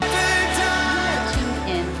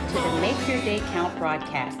Your Day Count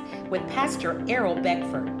broadcast with Pastor Errol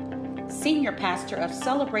Beckford, Senior Pastor of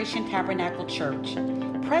Celebration Tabernacle Church,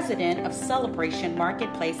 President of Celebration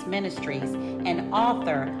Marketplace Ministries, and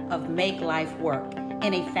author of Make Life Work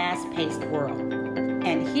in a Fast-Paced World.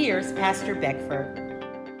 And here's Pastor Beckford.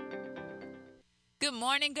 Good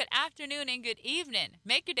morning, good afternoon, and good evening.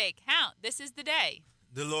 Make your day count. This is the day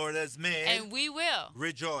the Lord has made, and we will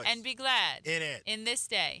rejoice and be glad in it. In this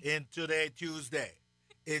day. In today, Tuesday.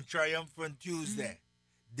 In Triumphant Tuesday.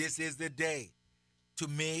 This is the day to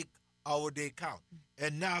make our day count.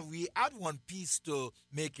 And now we add one piece to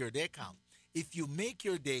make your day count. If you make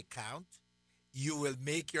your day count, you will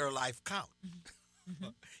make your life count.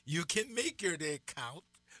 You can make your day count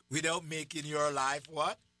without making your life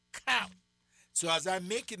what? Count. So as I'm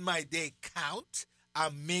making my day count,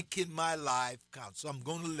 I'm making my life count. So I'm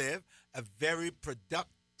going to live a very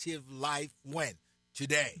productive life when?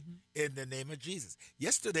 Today, in the name of Jesus.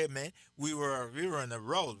 Yesterday, man, we were on a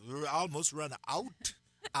roll. We were almost run out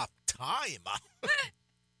of time.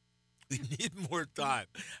 We need more time.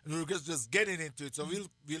 And we're just getting into it. So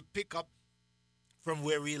we'll pick up from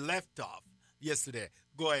where we left off yesterday.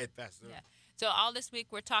 Go ahead, Pastor. Yeah. So all this week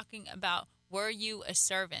we're talking about, were you a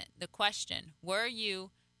servant? The question, were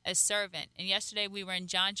you a servant? And yesterday we were in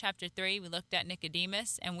John chapter 3. We looked at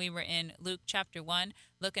Nicodemus, and we were in Luke chapter 1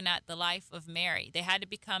 looking at the life of Mary. They had to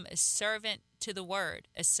become a servant to the Word,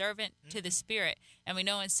 a servant to the Spirit. And we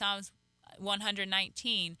know in Psalms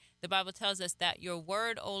 119, the Bible tells us that your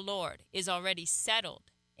word, O Lord, is already settled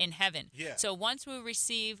in heaven. Yeah. So once we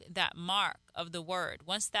receive that mark of the Word,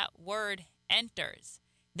 once that Word enters,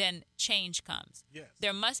 then change comes. Yes.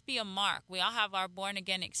 There must be a mark. We all have our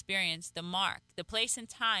born-again experience, the mark, the place and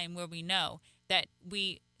time where we know that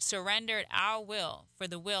we surrendered our will for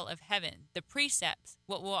the will of heaven, the precepts,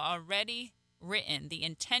 what were already written, the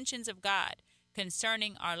intentions of God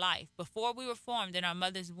concerning our life. Before we were formed in our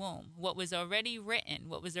mother's womb, what was already written,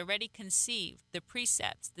 what was already conceived, the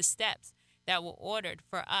precepts, the steps that were ordered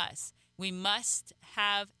for us. We must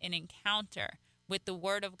have an encounter with the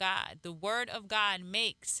Word of God. The Word of God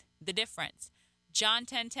makes the difference. John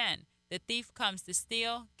 10:10, the thief comes to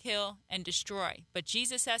steal, kill, and destroy. But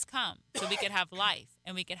Jesus has come so we could have life,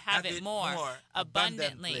 and we could have it more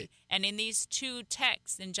abundantly. And in these two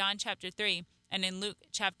texts, in John chapter 3 and in Luke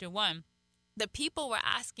chapter 1, the people were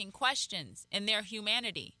asking questions in their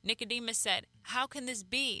humanity. Nicodemus said, how can this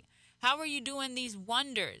be? How are you doing these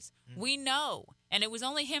wonders? We know. And it was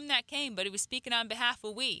only him that came, but he was speaking on behalf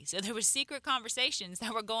of we. So there were secret conversations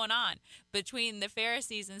that were going on between the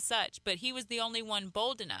Pharisees and such. But he was the only one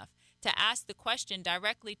bold enough to ask the question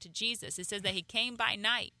directly to Jesus. It says that he came by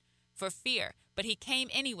night for fear, but he came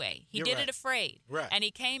anyway. He did it afraid. Right. And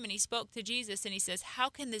he came and he spoke to Jesus and he says, how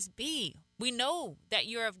can this be? We know that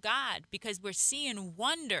you're of God because we're seeing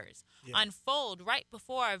wonders unfold right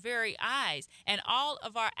before our very eyes. And all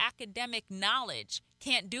of our academic knowledge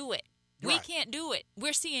can't do it. We can't do it.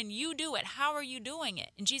 We're seeing you do it. How are you doing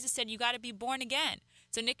it? And Jesus said, you got to be born again.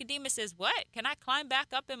 So Nicodemus says, what? Can I climb back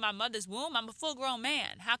up in my mother's womb? I'm a full-grown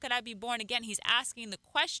man. How could I be born again? He's asking the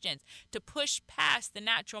questions to push past the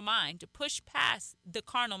natural mind, to push past the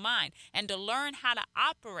carnal mind, and to learn how to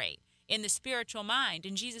operate in the spiritual mind.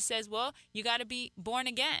 And Jesus says, well, you got to be born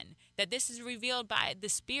again, that this is revealed by the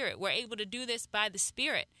Spirit. We're able to do this by the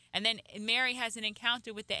Spirit. And then Mary has an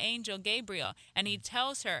encounter with the angel Gabriel, and he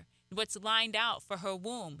tells her what's lined out for her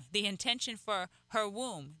womb, the intention for her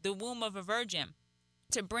womb, the womb of a virgin,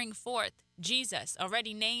 to bring forth Jesus,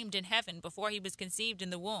 already named in heaven before he was conceived in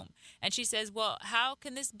the womb. And she says, well, how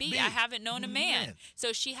can this be? I haven't known a man.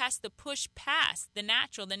 So she has to push past the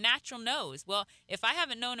natural. The natural knows, well, if I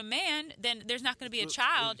haven't known a man, then there's not going to be a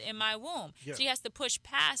child in my womb. Yeah. She has to push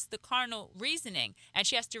past the carnal reasoning, and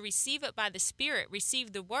she has to receive it by the Spirit,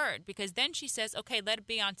 receive the word, because then she says, okay, let it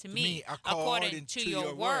be unto me according to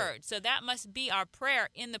your word. So that must be our prayer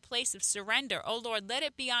in the place of surrender. Oh, Lord, let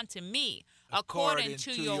it be unto me according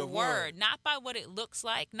to your word. Not by what it looks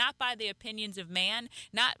like, not by the opinions of man.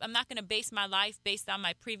 I'm not going to base my life based on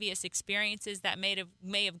my previous experiences that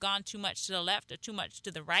may have gone too much to the left or too much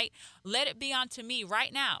to the right. Let it be unto me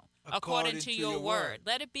right now, according to your word.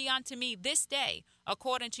 Let it be unto me this day,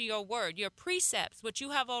 according to your word. Your precepts, what you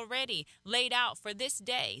have already laid out for this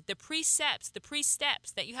day, the precepts, the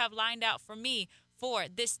pre-steps that you have lined out for me for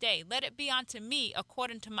this day. Let it be unto me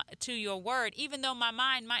according to your word, even though my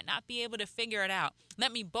mind might not be able to figure it out.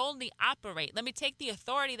 Let me boldly operate. Let me take the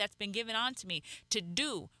authority that's been given unto me to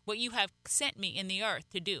do what you have sent me in the earth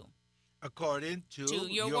to do. According to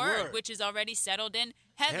your word, which is already settled in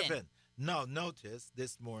heaven. Now, notice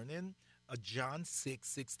this morning, John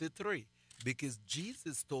 6:63, because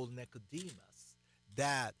Jesus told Nicodemus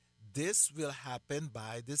that this will happen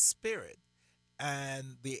by the Spirit.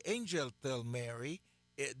 And the angel told Mary,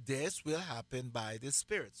 this will happen by the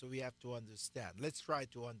Spirit. So we have to understand. Let's try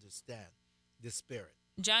to understand the Spirit.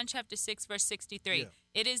 John chapter 6, verse 63. Yeah.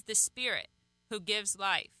 It is the Spirit who gives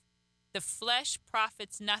life. The flesh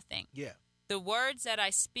profits nothing. Yeah. The words that I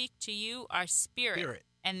speak to you are spirit.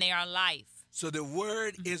 And they are life. So the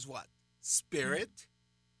word is what? Spirit.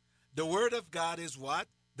 The word of God is what?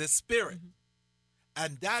 The Spirit.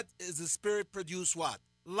 And that is the Spirit produce what?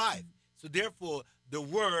 Life. So therefore, the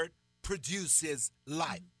word produces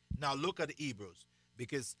life. Now look at Hebrews,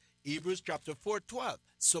 because Hebrews chapter 4:12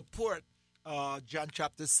 support John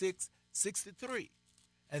chapter 6:63.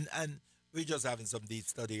 And we're just having some deep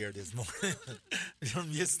study here this morning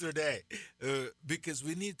from yesterday, because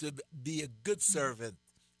we need to be a good servant.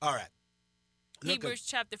 All right. Hebrews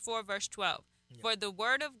chapter 4, verse 12. Yeah. For the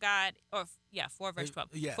word of God, 4 verse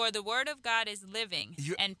 12. Yeah. For the word of God is living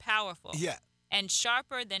and powerful. Yeah. And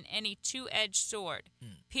sharper than any two-edged sword,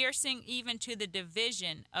 piercing even to the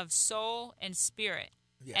division of soul and spirit,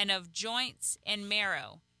 and of joints and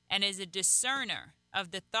marrow, and is a discerner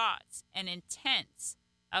of the thoughts and intents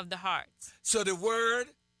of the hearts. So the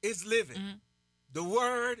word is living. The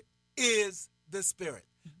word is the Spirit.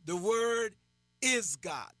 The word is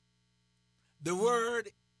God. The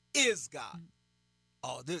word is God.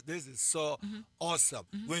 Oh, this is so awesome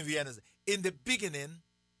when we understand. In the beginning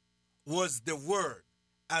was the Word,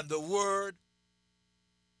 and the Word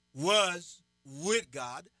was with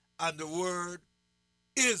God, and the Word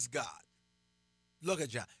is God. Look at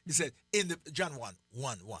John. He said in the John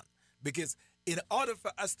 1:1, because in order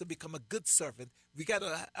for us to become a good servant, we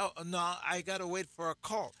gotta. I gotta wait for a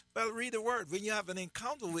call. Well, read the Word. When you have an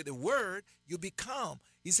encounter with the Word, you become.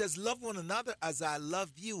 He says, "Love one another as I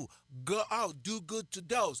love you. Go out, do good to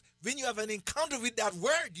those." When you have an encounter with that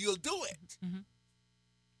Word, you'll do it.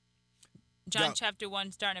 John chapter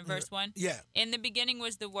 1, starting at verse 1. Yeah. In the beginning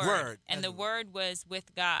was the Word, and the Word was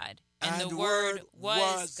with God, and the Word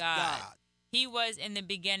was God. He was in the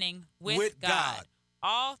beginning with God.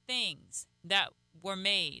 All things that were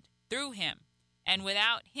made through him, and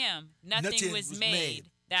without him nothing was made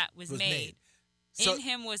that was made. So, in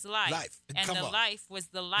him was life, and the life was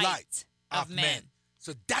the light of men.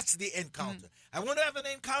 So that's the encounter. I want to have an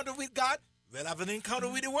encounter with God. We'll have an encounter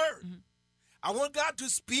with the Word. I want God to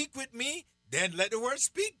speak with me. Then let the Word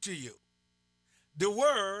speak to you. The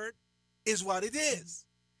Word is what it is.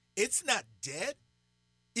 It's not dead.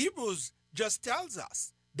 Hebrews just tells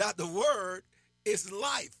us that the Word is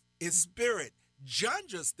life, is spirit. John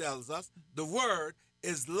just tells us the Word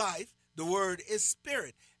is life, the Word is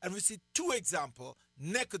spirit. And we see two examples,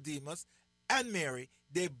 Nicodemus and Mary.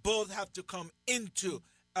 They both have to come into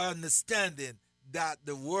understanding that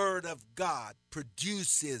the Word of God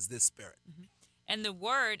produces the Spirit. And the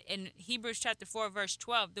Word in Hebrews chapter 4, verse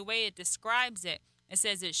 12, the way it describes it, it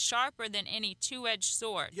says it's sharper than any two-edged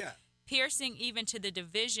sword, piercing even to the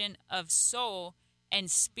division of soul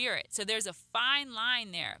and spirit. So there's a fine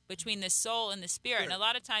line there between the soul and the spirit. And a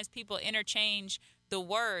lot of times people interchange the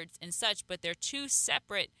words and such, but they're two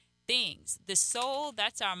separate things. The soul,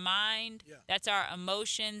 that's our mind, that's our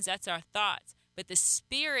emotions, that's our thoughts. But the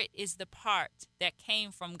spirit is the part that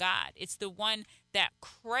came from God. It's the one that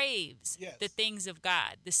craves the things of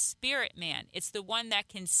God. The spirit man, it's the one that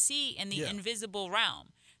can see in the invisible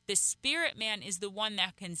realm. The spirit man is the one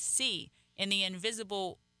that can see in the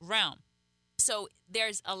invisible realm. So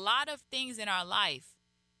there's a lot of things in our life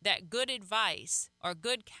that good advice or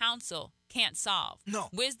good counsel can't solve. No.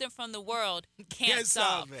 Wisdom from the world can't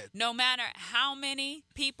solve it. No matter how many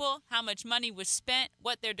people, how much money was spent,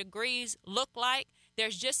 what their degrees look like,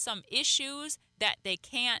 there's just some issues that they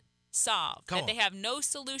can't solve, that they have no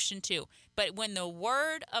solution to. But when the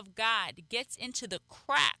Word of God gets into the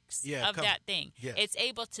cracks of that thing, it's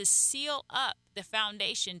able to seal up the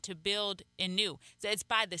foundation to build anew. So it's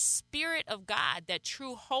by the Spirit of God that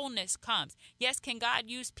true wholeness comes. Yes, can God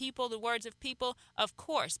use people, the words of people? Of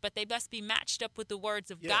course, but they must be matched up with the words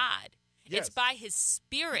of God. It's by His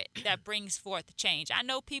Spirit that brings forth change. I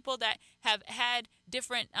know people that have had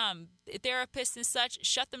different therapists and such,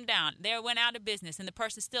 shut them down. They went out of business and the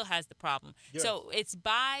person still has the problem. So it's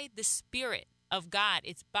by the Spirit of God.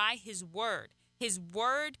 It's by His Word. His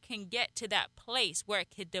Word can get to that place where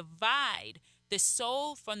it could divide the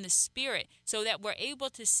soul from the spirit so that we're able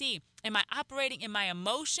to see, am I operating in my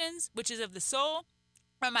emotions, which is of the soul,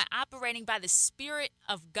 Am I operating by the Spirit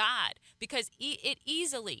of God? Because it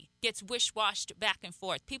easily gets wish-washed back and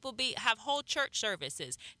forth. People have whole church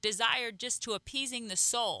services desired just to appeasing the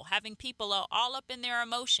soul, having people all up in their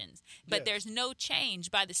emotions. But Yes. there's no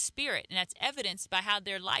change by the Spirit, and that's evidenced by how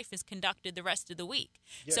their life is conducted the rest of the week.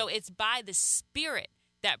 Yes. So it's by the Spirit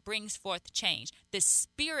that brings forth change. The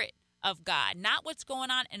Spirit of God, not what's going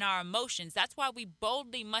on in our emotions. That's why we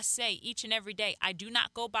boldly must say each and every day, I do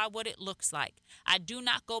not go by what it looks like. I do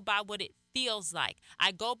not go by what it feels like.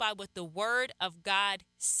 I go by what the Word of God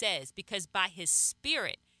says, because by His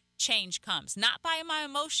Spirit, change comes, not by my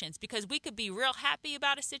emotions, because we could be real happy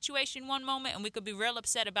about a situation one moment and we could be real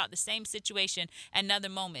upset about the same situation another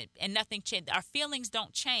moment, and nothing changed. Our feelings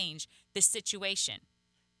don't change the situation.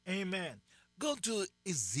 Amen. Go to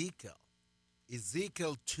Ezekiel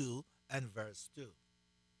 2 and verse 2.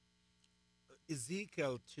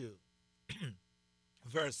 Ezekiel 2,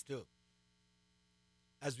 verse 2.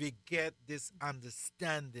 As we get this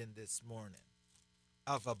understanding this morning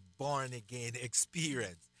of a born-again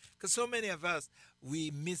experience. Because so many of us,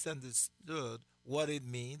 we misunderstood what it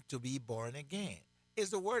means to be born again. It's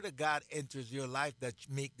the Word of God enters your life that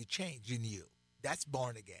make the change in you. That's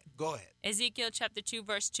born again. Go ahead. Ezekiel chapter 2,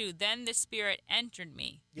 verse 2. Then the Spirit entered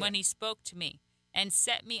me when He spoke to me and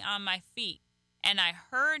set me on my feet, and I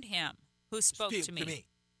heard Him who spoke to me.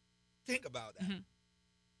 Think about that. Mm-hmm.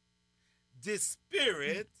 The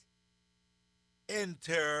Spirit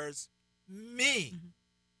enters me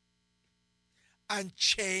and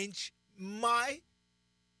change my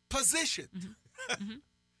position. Mm-hmm.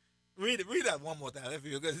 Read that one more time if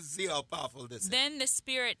you're going to see how powerful this is. Then the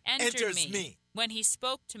Spirit entered me when He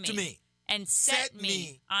spoke to me and set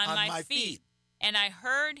me on my feet. And I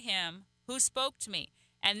heard Him who spoke to me.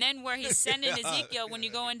 And then where He's sending Ezekiel, when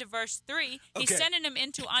you go into verse 3, He's sending him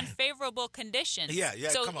into unfavorable conditions.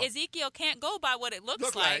 So Ezekiel can't go by what it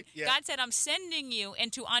looks like. God said, I'm sending you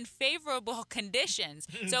into unfavorable conditions.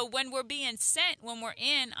 So when we're being sent, when we're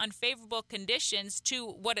in unfavorable conditions to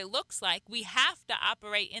what it looks like, we have to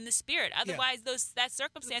operate in the Spirit. Otherwise, that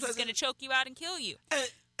circumstance is going to choke you out and kill you.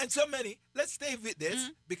 And so many, let's stay with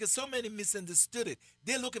this, because so many misunderstood it.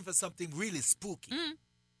 They're looking for something really spooky.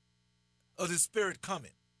 Or the Spirit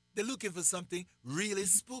coming. They're looking for something really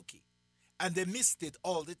spooky. And they missed it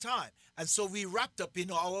all the time. And so we wrapped up in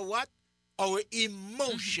our what? Our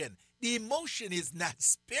emotion. The emotion is not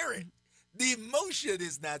spirit. The emotion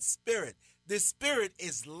is not spirit. The Spirit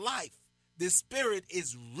is life. The Spirit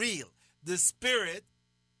is real. The Spirit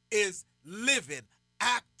is living,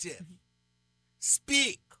 active,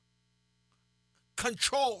 speak,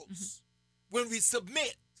 controls. When we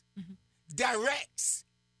submit, directs,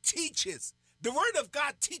 teaches. The Word of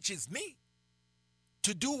God teaches me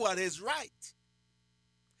to do what is right.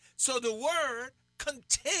 So the Word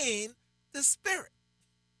contains the Spirit.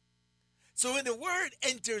 So when the Word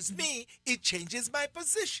enters me, it changes my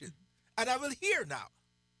position. And I will hear now.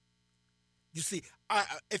 You see,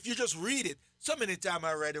 if you just read it, so many times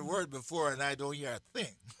I read a word before and I don't hear a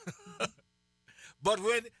thing. But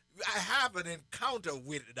when I have an encounter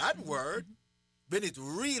with that word, when it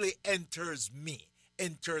really enters me,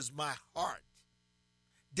 enters my heart,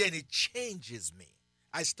 then it changes me.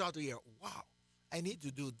 I start to hear, wow, I need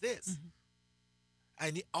to do this.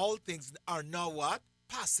 All things are now what?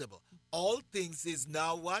 Possible. All things is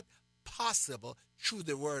now what? Possible through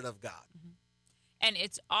the Word of God. And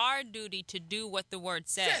it's our duty to do what the Word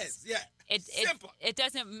says. Simple. It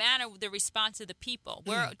doesn't matter the response of the people.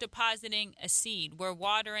 We're depositing a seed. We're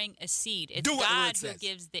watering a seed. It's God who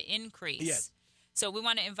gives the increase. Yes. So we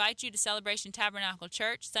want to invite you to Celebration Tabernacle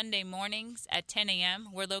Church Sunday mornings at 10 a.m.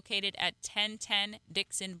 We're located at 1010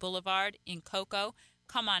 Dixon Boulevard in Cocoa.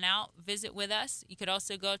 Come on out, visit with us. You could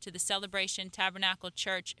also go to the Celebration Tabernacle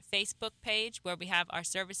Church Facebook page where we have our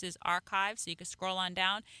services archived, so you can scroll on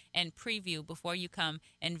down and preview before you come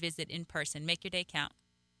and visit in person. Make your day count.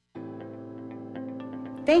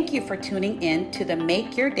 Thank you for tuning in to the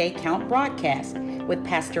Make Your Day Count broadcast with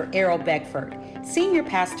Pastor Errol Beckford, Senior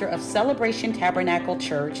Pastor of Celebration Tabernacle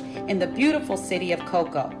Church in the beautiful city of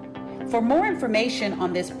Cocoa. For more information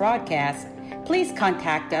on this broadcast, please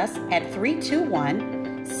contact us at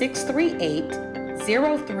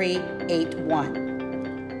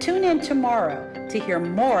 321-638-0381. Tune in tomorrow to hear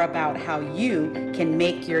more about how you can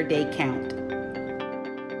make your day count.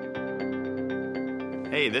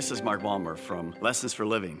 Hey, this is Mark Balmer from Lessons for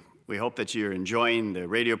Living. We hope that you're enjoying the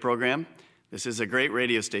radio program. This is a great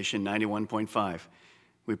radio station, 91.5.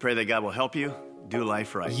 We pray that God will help you do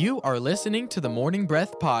life right. You are listening to the Morning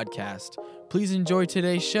Breath Podcast. Please enjoy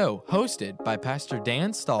today's show, hosted by Pastor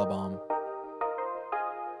Dan Stahlbaum.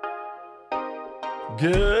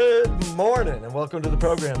 Good morning and welcome to the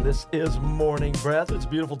program. This is Morning Breath. It's a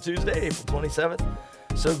beautiful Tuesday, April 27th.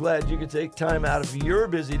 So glad you could take time out of your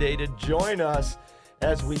busy day to join us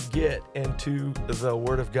as we get into the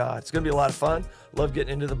Word of God. It's going to be a lot of fun. Love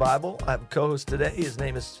getting into the Bible. I have a co-host today. His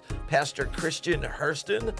name is Pastor Christian Hurston.